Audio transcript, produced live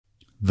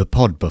The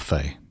Pod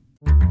Buffet.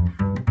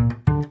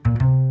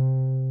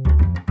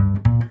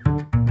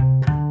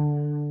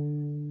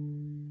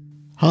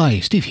 Hi,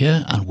 Steve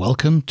here, and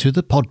welcome to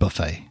The Pod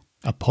Buffet,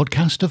 a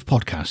podcast of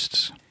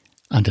podcasts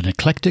and an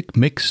eclectic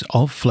mix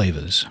of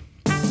flavours.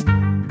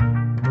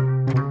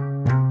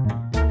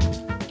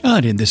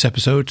 And in this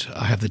episode,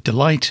 I have the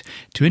delight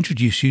to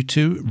introduce you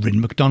to Ryn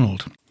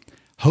McDonald,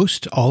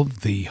 host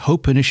of the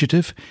Hope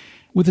Initiative,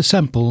 with a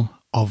sample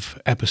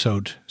of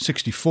episode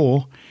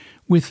 64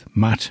 with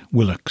Matt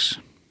Willocks.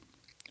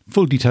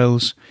 Full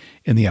details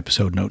in the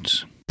episode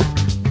notes.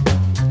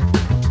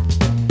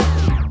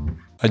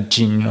 I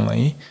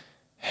genuinely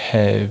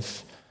I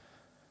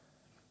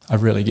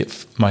really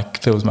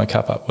fills my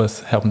cup up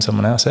with helping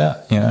someone else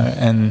out,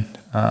 and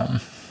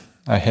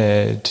I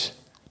had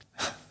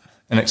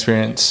an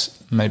experience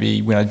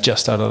maybe when I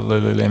just started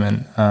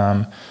Lululemon,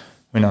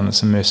 went on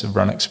this immersive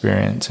run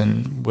experience,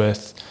 and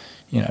with,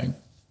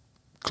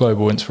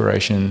 global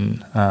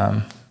inspiration,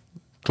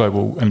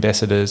 global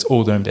ambassadors,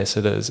 all the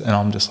ambassadors, and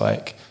I'm just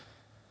like,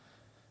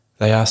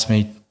 they asked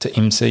me to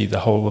MC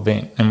the whole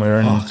event, and we're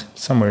in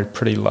somewhere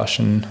pretty lush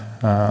in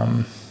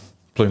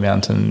Blue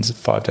Mountains,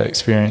 5-day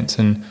experience,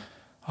 and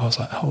I was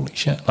like, holy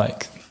shit,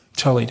 like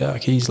Charlie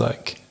Dark, he's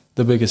like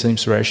the biggest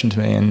inspiration to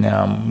me, and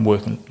now I'm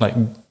working, like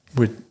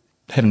we're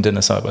having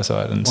dinner side by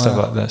side and stuff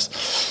like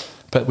this.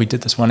 But we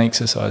did this one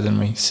exercise and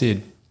we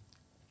said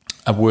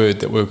a word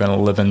that we were going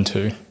to live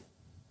into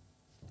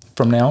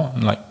from now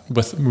on, like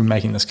we're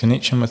making this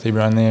connection with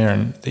everyone there,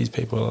 and these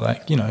people are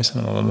like,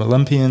 some of them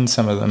Olympians,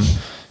 some of them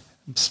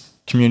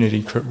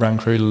community run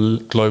crew,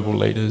 global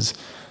leaders,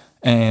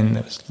 and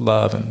it was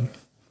love and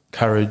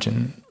courage,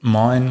 and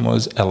mine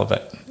was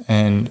elevate.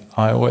 And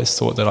I always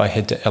thought that I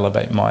had to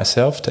elevate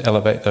myself to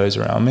elevate those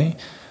around me,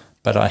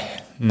 but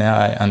now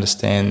I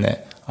understand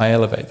that I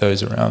elevate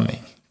those around me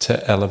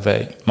to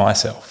elevate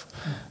myself.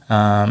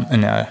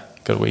 And now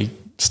I've got a wee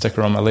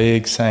sticker on my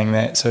leg saying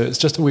that. So it's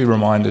just a wee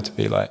reminder to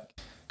be like,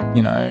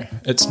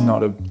 it's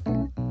not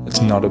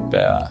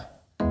about,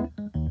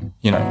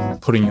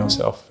 putting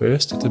yourself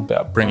first. It's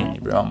about bringing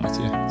everyone with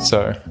you.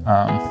 So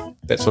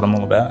that's what I'm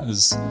all about,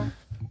 is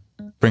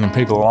bringing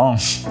people along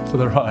for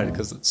the ride,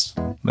 because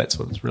that's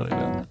what it's really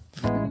about.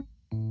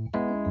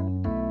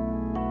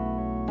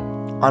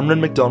 I'm Ryn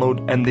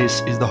McDonald, and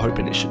this is the Hope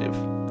Initiative,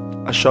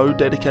 a show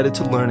dedicated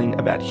to learning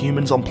about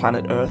humans on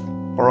planet Earth,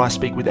 where I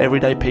speak with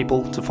everyday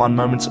people to find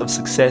moments of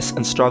success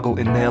and struggle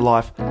in their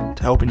life to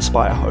help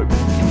inspire hope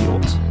in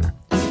yours.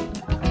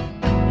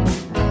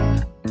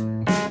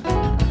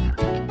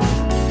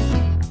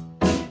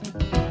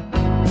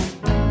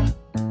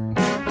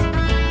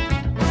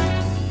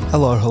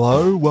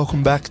 Hello,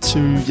 welcome back to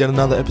yet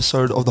another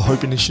episode of the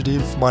Hope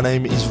Initiative. My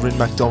name is Ryn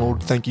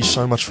McDonald. Thank you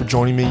so much for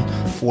joining me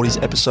for what is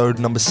episode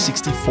number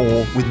 64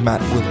 with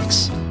Matt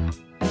Willocks.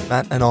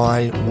 Matt and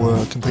I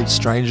were complete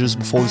strangers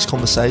before this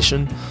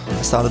conversation.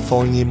 I started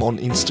following him on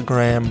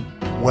Instagram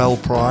well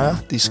prior.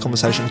 This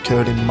conversation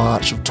occurred in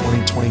March of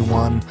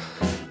 2021,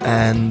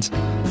 and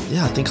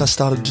I think I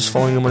started just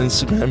following him on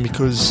Instagram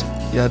because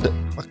he had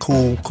a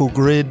cool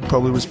grid,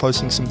 probably was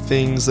posting some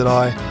things that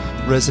I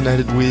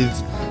resonated with,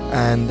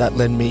 and that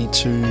led me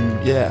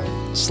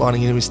to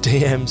sliding into his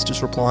DMs,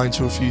 just replying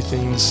to a few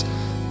things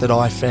that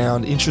I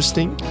found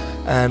interesting,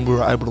 and we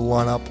were able to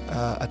line up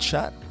a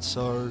chat.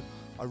 So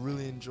I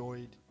really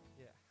enjoyed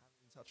having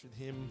in touch with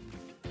him.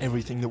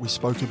 Everything that we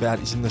spoke about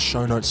is in the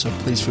show notes, so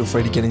please feel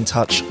free to get in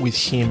touch with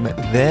him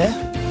there.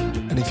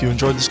 And if you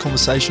enjoyed this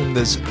conversation,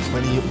 there's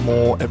plenty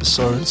more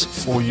episodes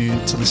for you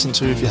to listen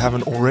to if you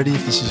haven't already,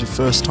 if this is your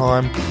first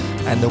time,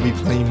 and there'll be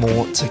plenty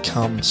more to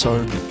come.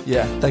 So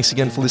thanks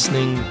again for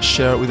listening.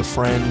 Share it with a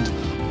friend,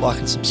 like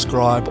and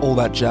subscribe, all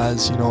that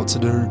jazz, you know what to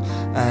do.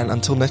 And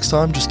until next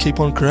time, just keep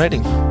on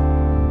creating.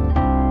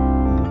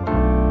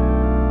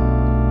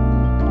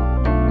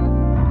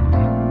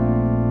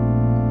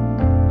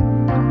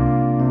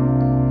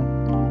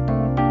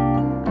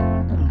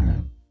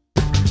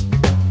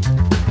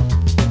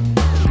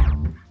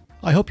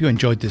 I hope you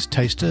enjoyed this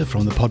taster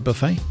from the Pod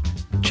Buffet.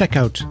 Check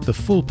out the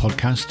full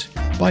podcast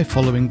by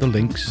following the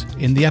links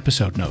in the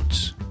episode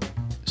notes.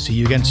 See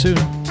you again soon.